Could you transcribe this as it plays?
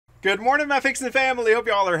Good morning, my Fixin family. Hope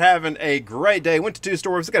y'all are having a great day. Went to two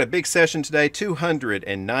stores. We got a big session today,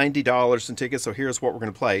 $290 in tickets. So here's what we're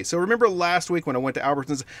going to play. So remember last week when I went to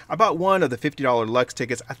Albertsons, I bought one of the $50 Lux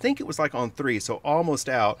tickets. I think it was like on 3, so almost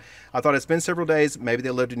out. I thought it's been several days. Maybe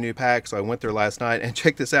they loaded a new pack, so I went there last night. And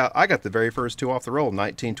check this out. I got the very first two off the roll,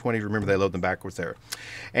 1920. Remember, they load them backwards there.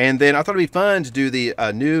 And then I thought it'd be fun to do the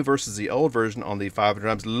new versus the old version on the 500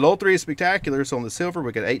 times. Low 3 is spectacular. So on the silver,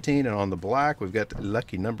 we got 18, and on the black, we've got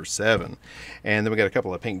lucky number 7. And then we got a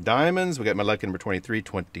couple of pink diamonds. We got my lucky number 23,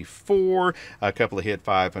 24, a couple of hit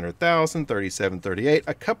 500,000, 37, 38,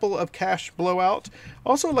 a couple of cash blowout,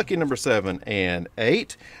 also lucky number 7 and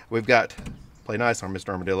 8. We've got, play nice on Mr.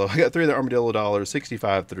 Armadillo. I got 3 of the Armadillo dollars,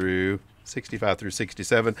 65 through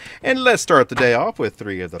 67. And let's start the day off with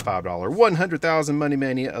 3 of the $5 100,000 Money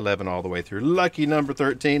Mania, 11 all the way through lucky number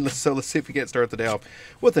 13. So let's see if we can't start the day off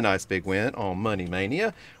with a nice big win on Money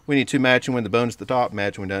Mania. We need 2 match and win the bonus at the top,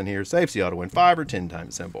 match win down here, saves the auto win 5 or 10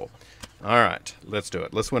 times symbol. All right, let's do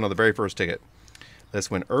it. Let's win on the very first ticket. Let's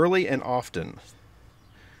win early and often.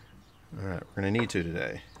 All right, we're gonna need to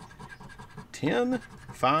today. 10,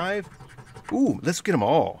 5. Ooh, let's get them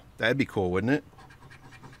all. That'd be cool, wouldn't it?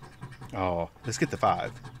 Oh, let's get the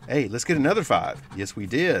 5. Hey, let's get another 5. Yes, we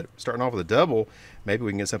did. Starting off with a double. Maybe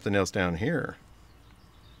we can get something else down here.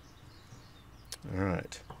 All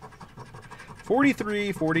right.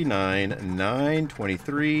 43, 49, 9,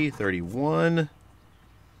 23, 31.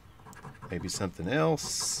 Maybe something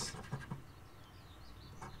else.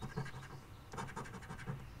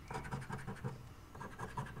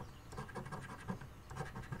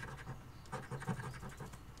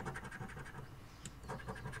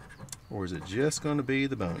 Or is it just going to be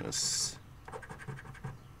the bonus?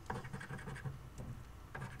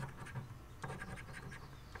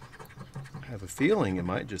 I have a feeling it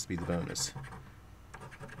might just be the bonus.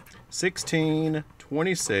 16,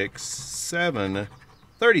 26, 7,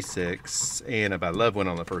 36, and I love one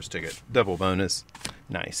on the first ticket. Double bonus.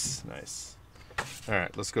 Nice, nice. All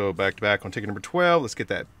right, let's go back to back on ticket number 12. Let's get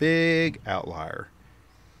that big outlier.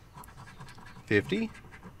 50,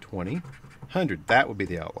 20, 100. That would be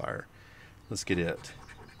the outlier. Let's get it.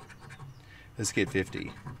 Let's get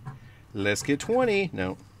 50. Let's get 20.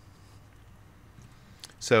 No.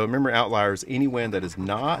 So remember, outliers, any win that is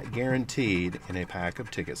not guaranteed in a pack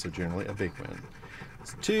of tickets. So generally a big win.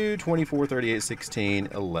 It's 2, 24, 38, 16,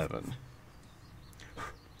 11.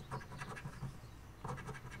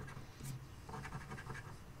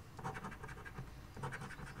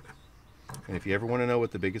 And if you ever want to know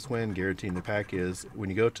what the biggest win guaranteed in the pack is, when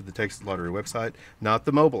you go to the Texas Lottery website, not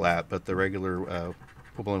the mobile app, but the regular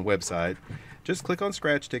full-blown website, just click on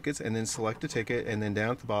scratch tickets and then select a ticket, and then down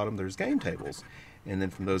at the bottom there's game tables. And then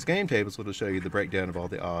from those game tables, it'll show you the breakdown of all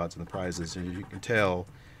the odds and the prizes, and you can tell,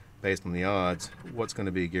 based on the odds, what's going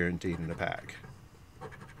to be guaranteed in the pack.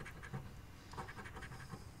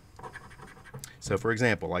 So for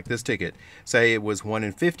example, like this ticket, say it was 1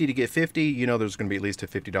 in 50 to get 50, you know there's going to be at least a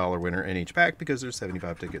 $50 winner in each pack because there's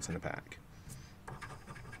 75 tickets in a pack.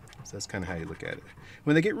 So that's kind of how you look at it.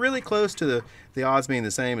 When they get really close to the odds being the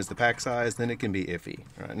same as the pack size, then it can be iffy.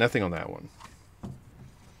 All right, nothing on that one.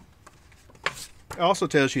 It also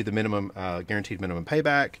tells you the minimum, guaranteed minimum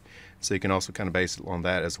payback, so you can also kind of base it on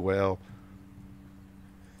that as well.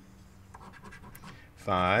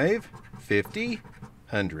 5, 50,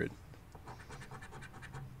 100.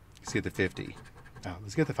 Let's get the 50. Oh,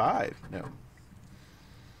 let's get the 5. No.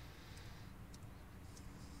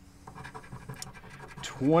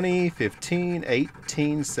 20, 15,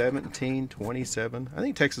 18, 17, 27. I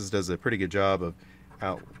think Texas does a pretty good job of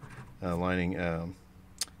outlining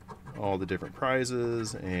all the different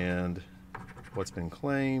prizes and what's been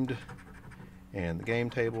claimed and the game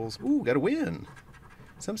tables. Ooh, got a win.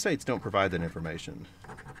 Some states don't provide that information.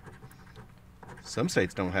 Some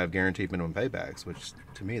states don't have guaranteed minimum paybacks, which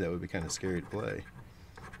to me that would be kind of scary to play,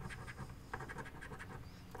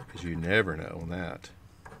 because you never know on that.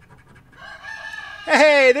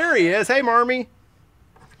 Hey, there he is. Hey, Marmy.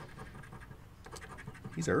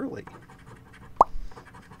 He's early. All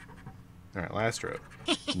right, last row.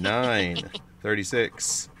 9,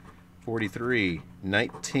 36, 43,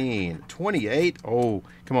 19, 28. Oh,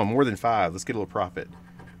 come on, more than 5. Let's get a little profit.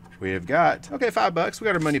 We have got, okay, $5. We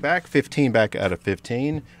got our money back. 15 back out of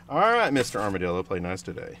 15. All right, Mr. Armadillo, play nice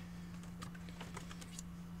today.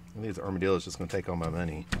 I think the Armadillo's just going to take all my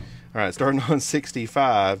money. All right, starting on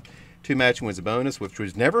 65. 2 match wins a bonus, which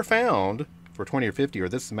was never found for 20 or 50, or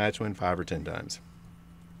this is a match win 5 or 10 times.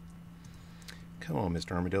 Come on,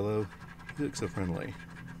 Mr. Armadillo. You look so friendly.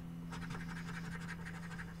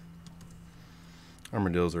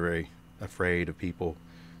 Armadillos are very afraid of people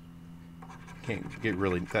Can't get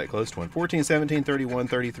really that close to one. 14, 17, 31,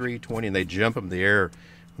 33, 20, and they jump up in the air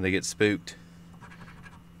when they get spooked.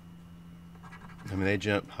 I mean, they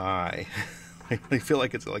jump high. They feel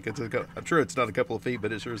like it's I'm sure it's not a couple of feet,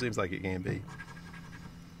 but it sure seems like it can be.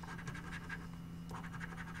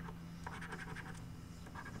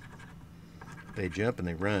 They jump and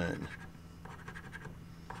they run.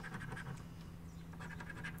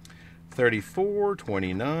 34,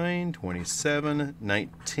 29, 27,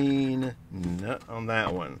 19. Nut on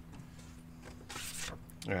that one.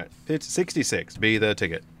 All right, 66. Be the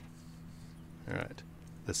ticket. All right,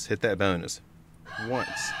 let's hit that bonus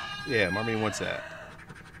once. Yeah, Marmy wants that.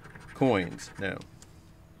 Coins, no.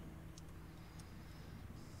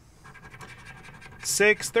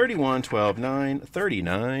 6, 31, 12, 9,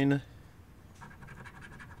 39.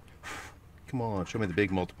 Come on, show me the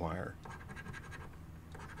big multiplier.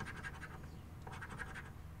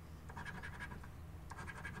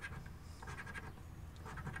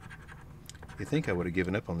 You think I would have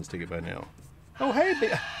given up on this ticket by now? Oh, hey,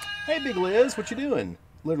 Big Liz, what you doing?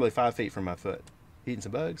 Literally 5 feet from my foot. Eating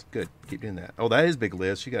some bugs? Good, keep doing that. Oh, that is Big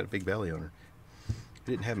Liz. She got a big belly on her. If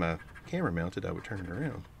I didn't have my camera mounted, I would turn it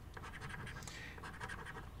around.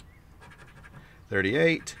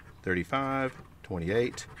 38, 35,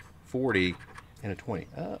 28, 40, and a 20.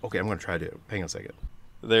 Okay, I'm going to try to do it. Hang on a second.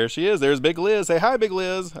 There she is. There's Big Liz. Say hi, Big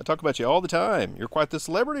Liz. I talk about you all the time. You're quite the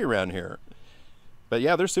celebrity around here. But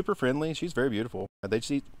yeah, they're super friendly. She's very beautiful. They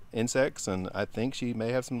just eat insects, and I think she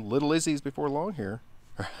may have some little Izzies before long here.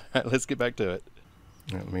 All right, let's get back to it.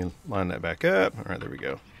 All right, let me line that back up. All right, there we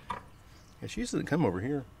go. Yeah, she used to come over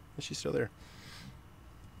here. She's still there.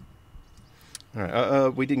 All right,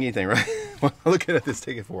 we didn't get anything, right? What am I looking at this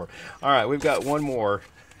ticket for? All right, we've got one more.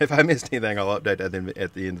 If I missed anything, I'll update that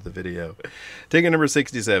at the end of the video. Ticket number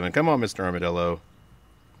 67. Come on, Mr. Armadillo.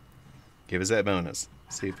 Give us that bonus.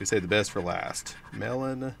 See if we say the best for last.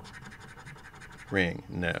 Melon ring.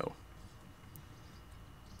 No.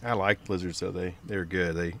 I like lizards, so they're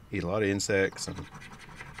good. They eat a lot of insects. And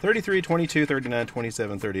 33, 22, 39,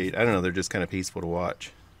 27, 38. I don't know. They're just kind of peaceful to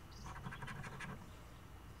watch.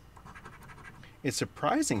 It's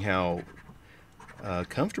surprising how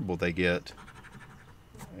comfortable they get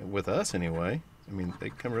with us anyway. I mean, they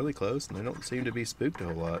come really close and they don't seem to be spooked a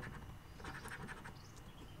whole lot.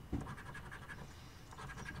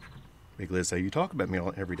 Big Liz say, you talk about me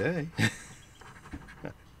every day.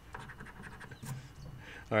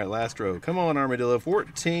 All right, last row. Come on, Armadillo.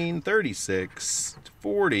 14, 36,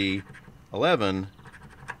 40, 11.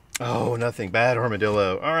 Oh, nothing. Bad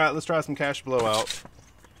Armadillo. All right, let's try some cash blowout.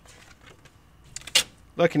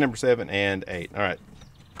 Lucky number 7 and 8. All right.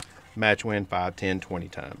 Match win 5, 10, 20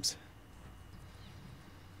 times.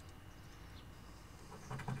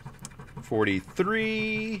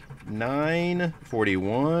 43, 9,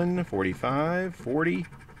 41, 45, 40,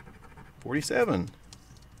 47.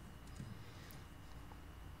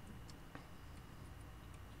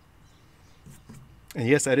 And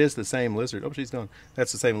yes, that is the same lizard. Oh, she's gone.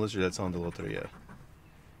 That's the same lizard that's on the Loteria.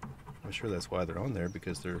 I'm sure that's why they're on there,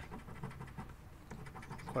 because there are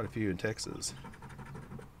quite a few in Texas.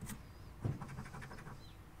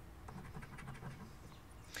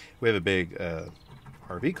 We have a big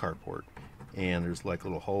RV carport, and there's like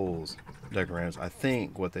little holes dug around. So I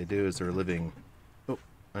think what they do is they're living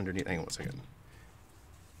underneath. Hang on 1 second.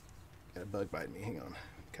 Got a bug biting me. Hang on.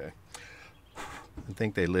 Okay. I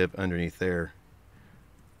think they live underneath there.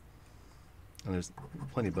 And there's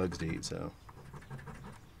plenty of bugs to eat, so.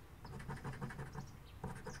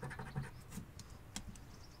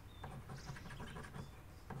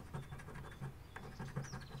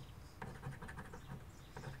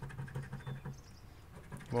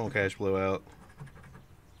 Come on, cash blowout.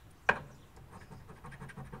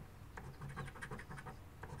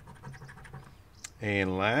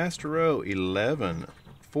 And last row, 11.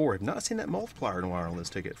 4. I've not seen that multiplier in a while on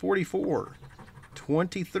this ticket. 44.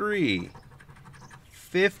 23.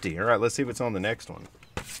 50. All right, let's see if it's on the next one.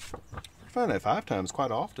 I find that 5 times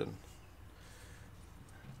quite often.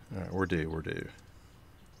 All right, we're due.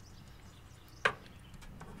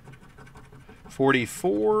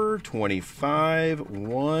 44, 25,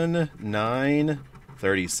 1, 9,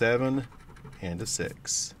 37, and a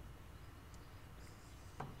 6.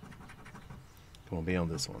 Come on, be on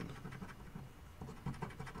this one.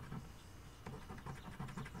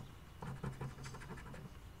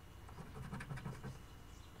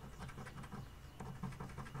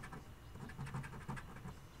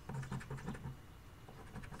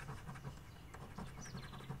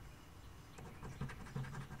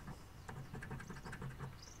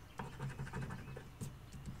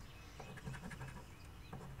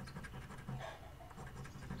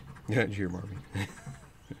 Yeah, did you hear Marvin?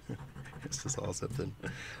 It's just all something.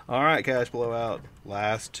 All right, cash blowout.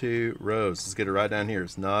 Last 2 rows. Let's get it right down here.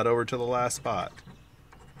 It's not over to the last spot.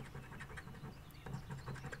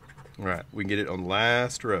 All right, we can get it on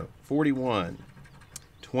last row. 41,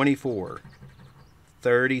 24,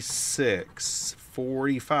 36,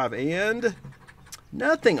 45, and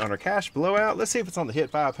nothing on our cash blowout. Let's see if it's on the hit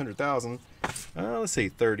 500,000. Let's see,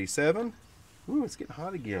 37. Ooh, it's getting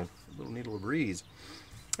hot again. A little needle of breeze.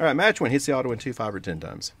 All right, match win. Hits the auto win 2, 5, or 10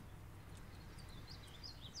 times.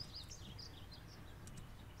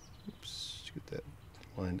 Oops, get that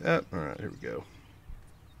lined up. All right, here we go.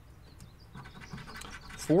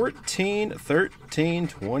 14, 13,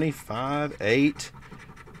 25, 8,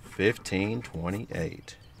 15,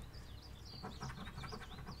 28.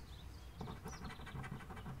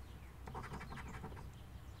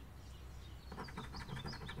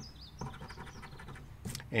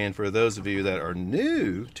 And for those of you that are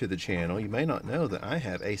new to the channel, you may not know that I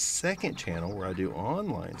have a second channel where I do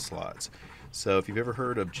online slots. So if you've ever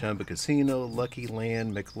heard of Chumba Casino, Lucky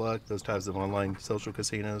Land, McLuck, those types of online social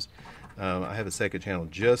casinos, I have a second channel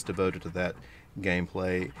just devoted to that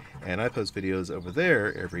gameplay. And I post videos over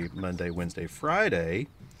there every Monday, Wednesday, Friday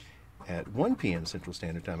at 1 p.m. Central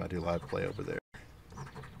Standard Time. I do live play over there.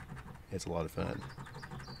 It's a lot of fun.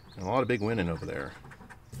 And a lot of big winning over there.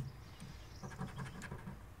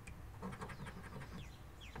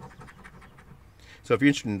 So if you're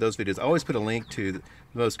interested in those videos, I always put a link to the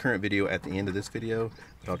most current video at the end of this video,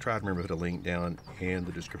 but I'll try to remember to put a link down in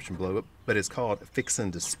the description below. But it's called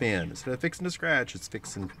Fixin to Spin. Instead of fixing to scratch, it's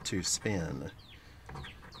fixing to spin.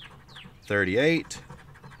 38,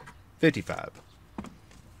 55.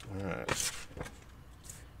 All right.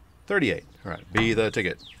 38. All right, be the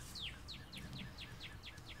ticket.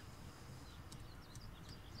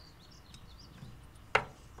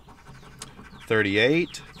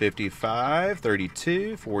 $38, $55,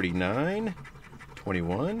 $32, $49,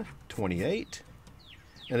 $21, $28.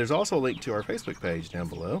 And there's also a link to our Facebook page down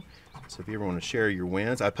below. So if you ever want to share your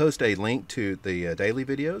wins, I post a link to the daily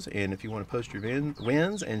videos. And if you want to post your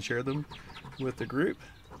wins and share them with the group,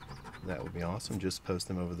 that would be awesome. Just post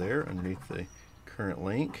them over there underneath the current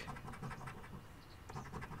link.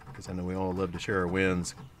 Because I know we all love to share our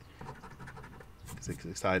wins. It's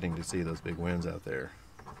exciting to see those big wins out there.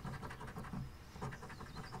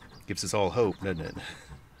 Gives us all hope, doesn't it?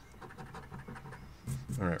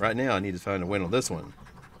 All right, right now I need to find a win on this one.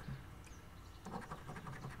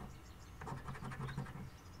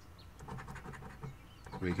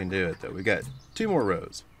 We can do it though. We got 2 more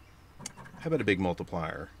rows. How about a big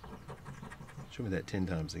multiplier? Show me that 10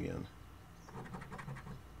 times again.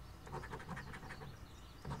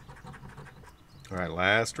 All right,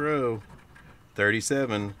 last row.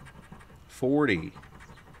 37, 40,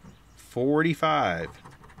 45,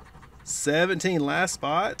 17, last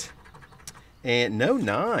spot, and no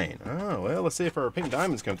 9. Oh, well, let's see if our pink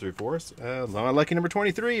diamonds come through for us. My lucky number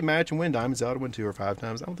 23, match and win diamonds out to win 2 or 5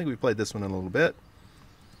 times. I don't think we played this one in a little bit.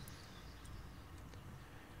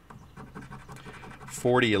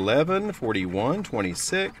 40, 11, 41,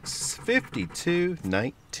 26, 52,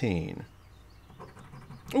 19.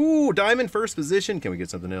 Ooh, diamond first position. Can we get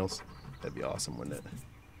something else? That'd be awesome, wouldn't it?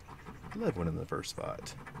 I love winning the first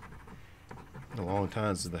spot. Been a long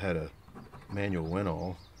time since I've had a manual win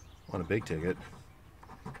all on a big ticket.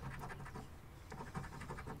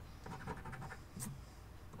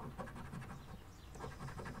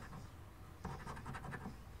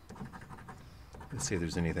 Let's see if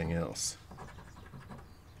there's anything else.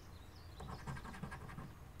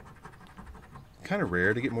 Kind of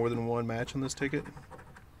rare to get more than 1 match on this ticket.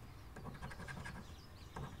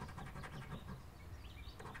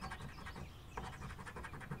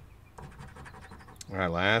 All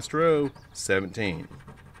right, last row. 17,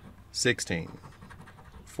 16,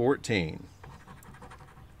 14,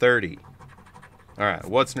 30. All right,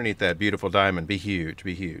 what's underneath that beautiful diamond? Be huge,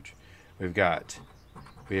 be huge. We have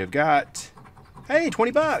got, hey,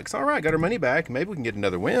 20 bucks. All right, got our money back. Maybe we can get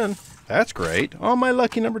another win. That's great. Oh, my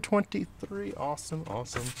lucky number 23. Awesome,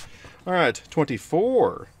 awesome. All right,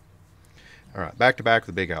 24. All right, back to back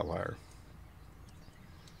with the big outlier.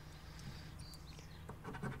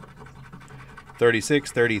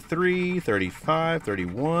 36, 33, 35,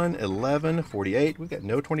 31, 11, 48. We've got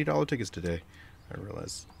no $20 tickets today. I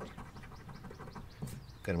realize.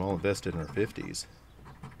 Got them all invested in our 50s.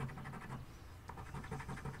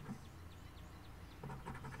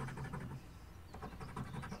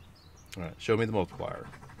 All right, show me the multiplier.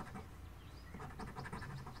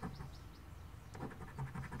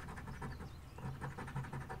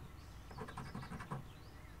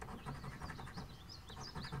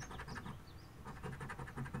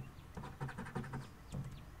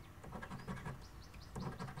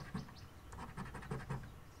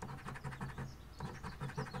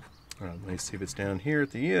 All right, let me see if it's down here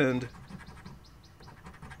at the end.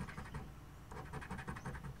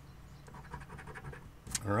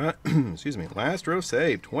 All right, excuse me. Last row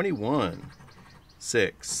saved. 21,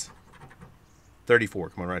 6, 34.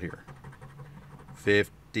 Come on, right here.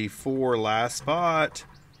 54, last spot.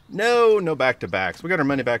 No back-to-backs. We got our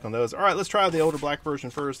money back on those. All right, let's try the older black version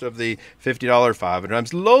first of the $50 500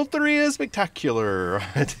 times Loteria Spectacular. All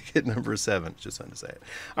right, ticket number 7. It's just fun to say it.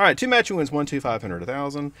 All right, 2 matching wins, 1, 2, 500,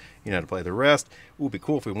 1,000. You know how to play the rest. It would be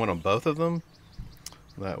cool if we won on both of them.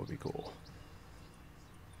 That would be cool.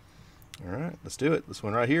 All right, let's do it. This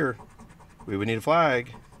one right here. We would need a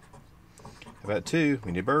flag. How about 2?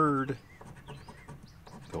 We need a bird.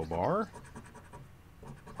 Gold bar.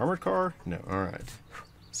 Armored car? No. All right.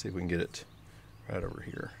 See if we can get it right over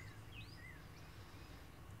here.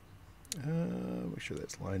 Make sure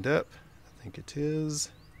that's lined up. I think it is.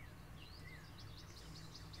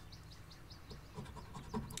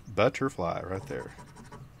 Butterfly right there.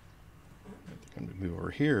 I'm going to move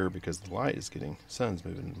over here because the light is getting, sun's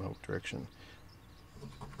moving in my direction.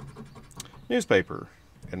 Newspaper.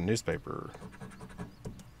 Got a newspaper.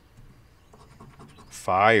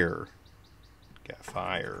 Fire. Got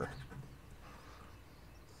fire.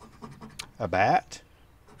 A bat.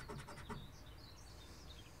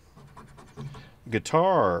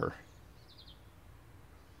 Guitar.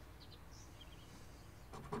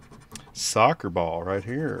 Soccer ball right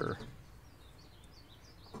here.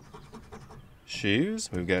 Shoes.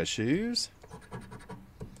 We've got shoes.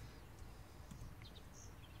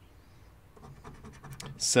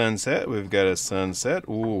 Sunset. We've got a sunset.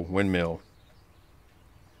 Ooh, windmill.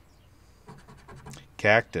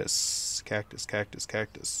 Cactus. Cactus, cactus,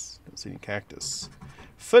 cactus. Don't see any cactus.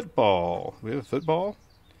 Football. We have a football?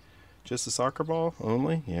 Just a soccer ball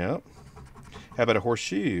only? Yep. How about a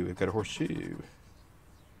horseshoe? We've got a horseshoe.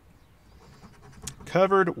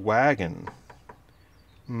 Covered wagon.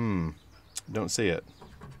 Don't see it.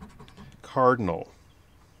 Cardinal.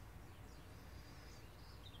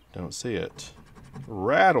 Don't see it.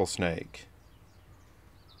 Rattlesnake.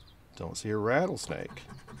 Don't see a rattlesnake.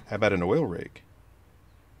 How about an oil rig?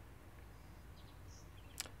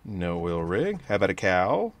 No oil rig. How about a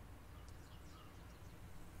cow?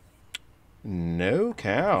 No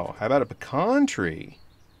cow. How about a pecan tree?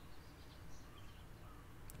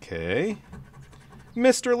 Okay.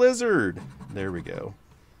 Mr. Lizard. There we go.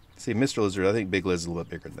 See, Mr. Lizard, I think Big Liz is a little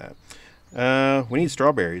bit bigger than that. We need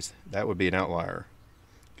strawberries. That would be an outlier.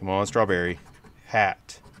 Come on, strawberry.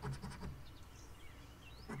 Hat.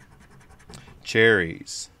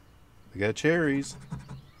 Cherries. We got cherries.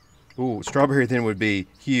 Ooh, strawberry then would be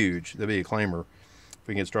huge. That'd be a claimer. If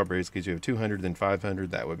we can get strawberries, because you have 200, then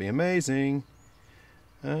 500, that would be amazing.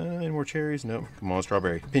 Any more cherries? No. Come on,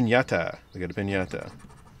 strawberry. Piñata. We got a piñata.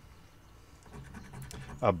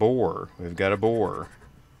 A boar. We've got a boar.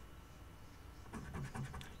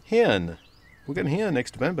 Hen. We got a hen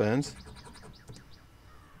next to Bun Buns.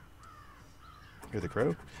 Hear the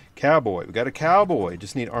crow. Cowboy. We got a cowboy.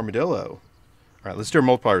 Just need armadillo. All right, let's do our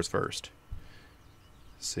multipliers first.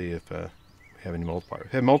 See if we have any multiplier.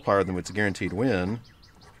 If we have multiplier, then it's a guaranteed win.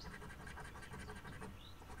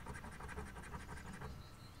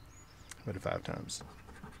 What did 5 times?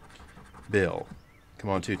 Bill.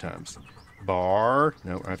 Come on, 2 times. Bar.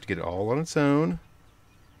 No, I have to get it all on its own.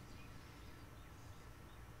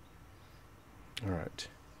 All right.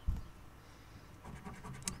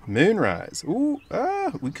 Moonrise. Ooh,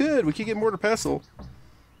 we could get mortar pestle.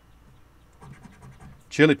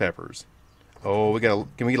 Chili peppers. Oh,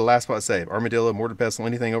 can we get a last spot save? Armadillo, mortar pestle,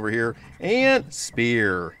 anything over here, and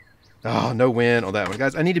spear. Oh, no win on that one,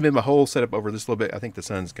 guys. I need to move my whole setup over this a little bit. I think the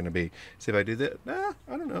sun's going to be. See if I do that. Nah,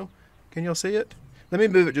 I don't know. Can y'all see it? Let me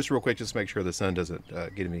move it just real quick, just to make sure the sun doesn't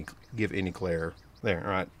give any glare. There.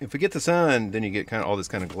 All right. If we get the sun, then you get kind of all this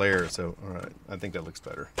kind of glare. So, all right. I think that looks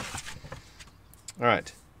better. All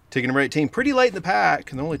right. Ticket number 18. Pretty late in the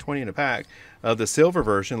pack, and only 20 in a pack. The silver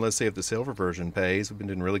version. Let's see if the silver version pays. We've been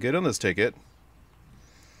doing really good on this ticket.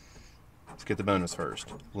 Let's get the bonus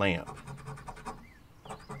first. Lamp.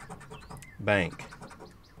 Bank.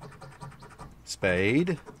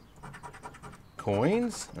 Spade.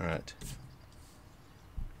 Coins. All right.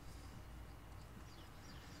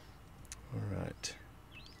 All right.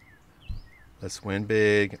 Let's win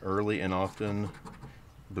big, early and often.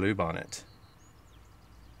 Blue bonnet.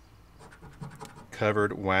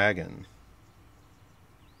 Covered wagon.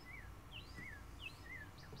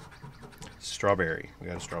 Strawberry. We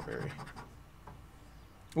got a strawberry.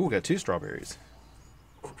 Ooh, we got 2 strawberries.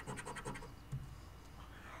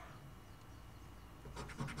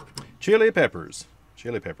 Chili peppers.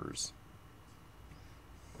 Chili peppers.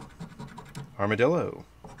 Armadillo.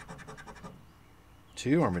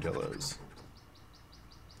 2 armadillos.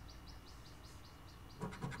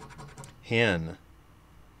 Hen.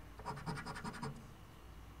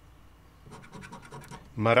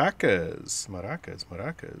 Maracas. Maracas.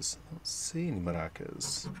 Maracas. I don't see any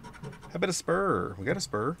maracas. How about a spur? We got a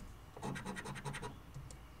spur.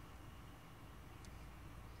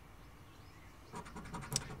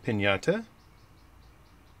 Pinata.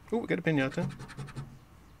 Oh, we got a pinata.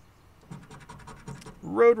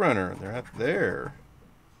 Roadrunner. They're out there.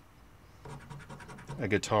 A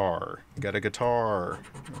guitar. We got a guitar.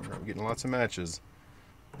 We're getting lots of matches.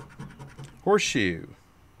 Horseshoe.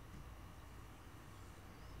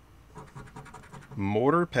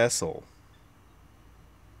 Mortar pestle.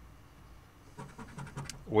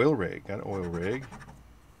 Oil rig. Got an oil rig.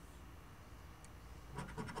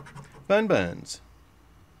 Bun buns.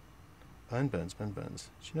 Bun buns, bun buns.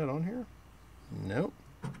 Is she not on here? Nope.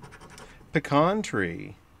 Pecan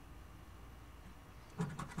tree.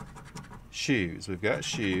 Shoes. We've got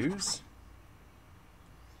shoes.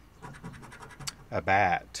 A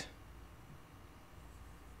bat.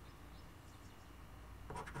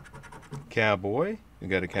 Cowboy. We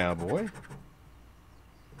got a cowboy.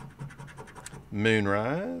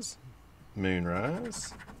 Moonrise.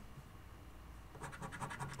 Moonrise.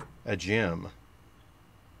 A gem.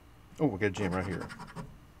 Oh, we got a gem right here.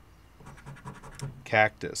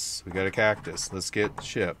 Cactus. We got a cactus. Let's get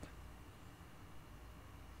ship.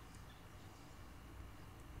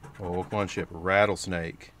 Oh, come on, ship.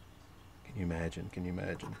 Rattlesnake. Can you imagine? Can you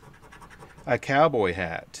imagine? A cowboy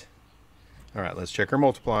hat. All right, let's check our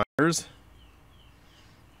multipliers.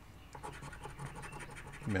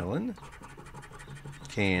 Melon.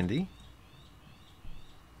 Candy.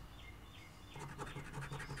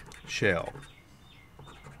 Shell.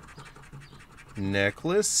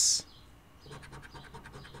 Necklace.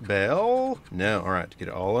 Bell. No, all right, to get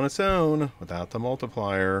it all on its own without the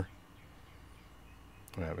multiplier.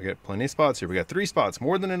 All right, we got plenty of spots here. We got 3 spots,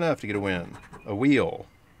 more than enough to get a win. A wheel.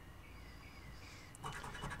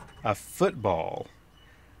 A football.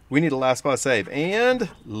 We need a last spot save. And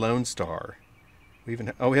Lone Star. We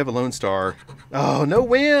have a Lone Star. Oh, no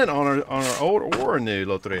win on our old or new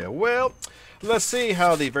Loteria. Well, let's see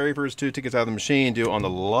how the very first 2 tickets out of the machine do on the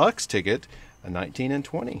Lux ticket, a 19 and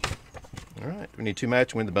 20. All right, we need 2 match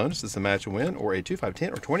to win the bonus. This is a match to win, or a 2, 5,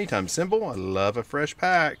 10, or 20 times symbol. I love a fresh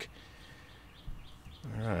pack.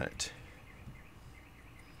 All right.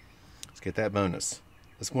 Let's get that bonus.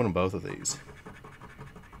 Let's win on both of these.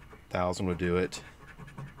 1,000 would do it.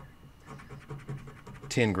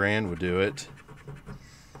 10 grand would do it.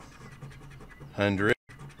 100.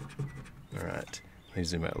 All right. Let me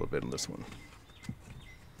zoom out a little bit on this one.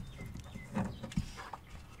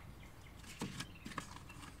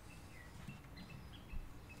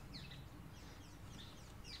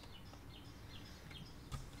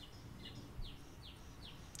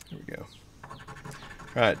 There we go.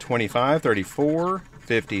 All right, 25, 34,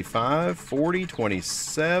 55, 40,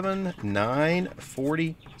 27, 9,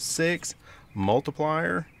 46,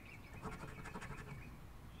 multiplier.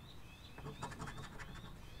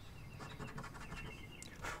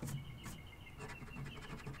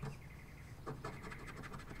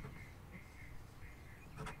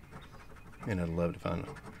 And I'd love to find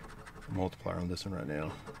a multiplier on this one right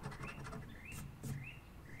now.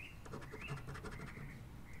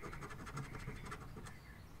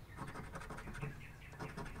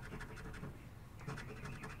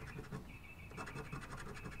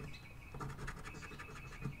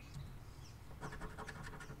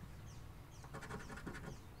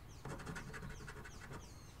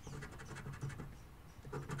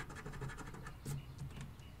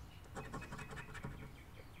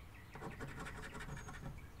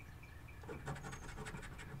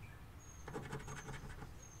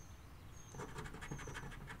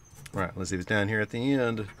 All right, let's see if it's down here at the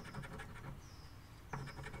end.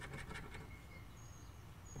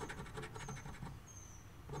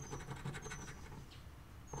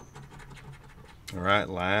 All right,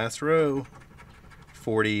 last row.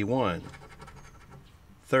 41,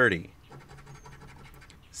 30,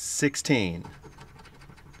 16,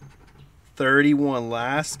 31,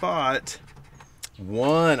 last spot.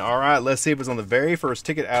 1. All right, let's see if it's on the very first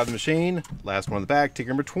ticket out of the machine. Last one on the back, ticket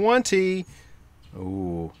number 20.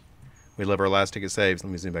 Ooh. We love our last ticket saves.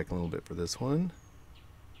 Let me zoom back a little bit for this one.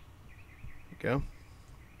 There we go.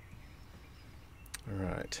 All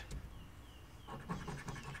right.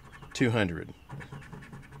 200.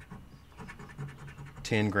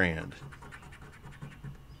 10 grand.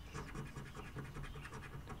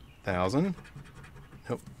 1,000.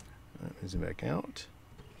 Nope. Let me zoom back out.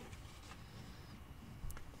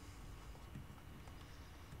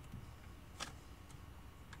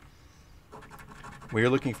 We are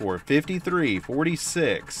looking for 53,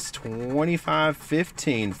 46, 25,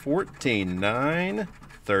 15, 14, 9,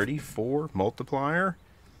 34 multiplier.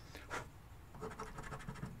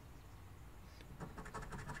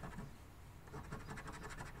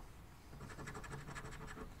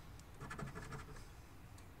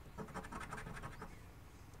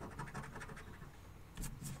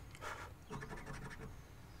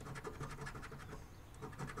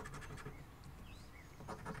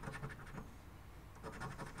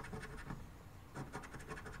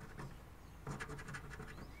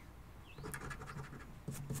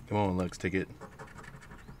 Come on, Lux ticket.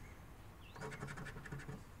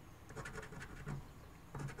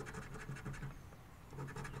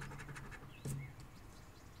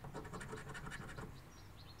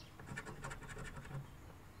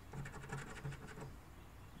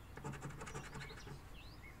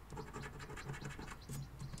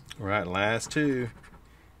 All right, last two.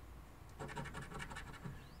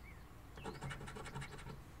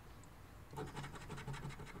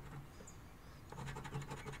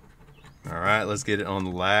 All right, let's get it on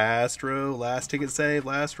the last row. Last ticket save,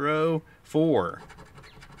 last row. 4,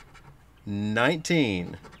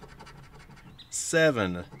 19,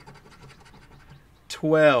 7,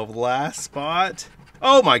 12. Last spot.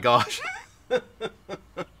 Oh my gosh. Oh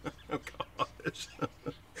gosh.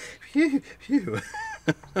 Phew, phew.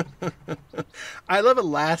 I love a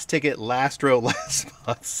last ticket, last row, last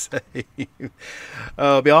spot save.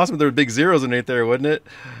 Oh, it'd be awesome if there were big zeros underneath there, wouldn't it?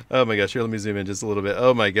 Oh my gosh, here, let me zoom in just a little bit.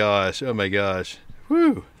 Oh my gosh, oh my gosh.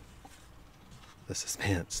 Whew. The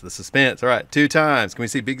suspense, the suspense. All right, 2 times. Can we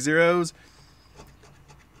see big zeros?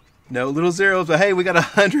 No little zeros, but hey, we got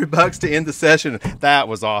 $100 to end the session. That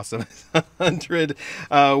was awesome. 100,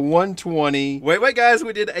 120. Wait, guys,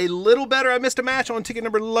 we did a little better. I missed a match on ticket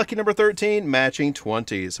number, lucky number 13, matching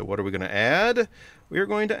 20. So what are we going to add? We are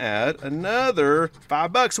going to add another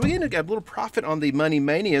 $5. So we ended up getting a little profit on the Money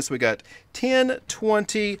Mania. So we got 10,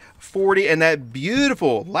 20, 40, and that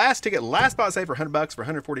beautiful last ticket, last spot save for $100 for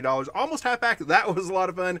 $140. Almost half back. That was a lot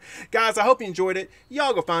of fun. Guys, I hope you enjoyed it.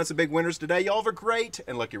 Y'all go find some big winners today. Y'all have a great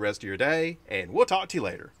and lucky rest of your day, and we'll talk to you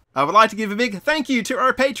later. I would like to give a big thank you to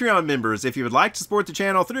our Patreon members. If you would like to support the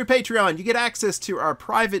channel through Patreon, you get access to our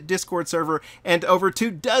private Discord server and over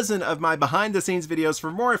 24 of my behind-the-scenes videos.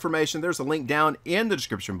 For more information, there's a link down in the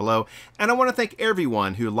description below. And I want to thank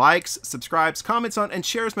everyone who likes, subscribes, comments on, and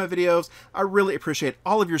shares my videos. I really appreciate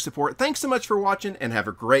all of your support. Thanks so much for watching, and have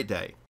a great day.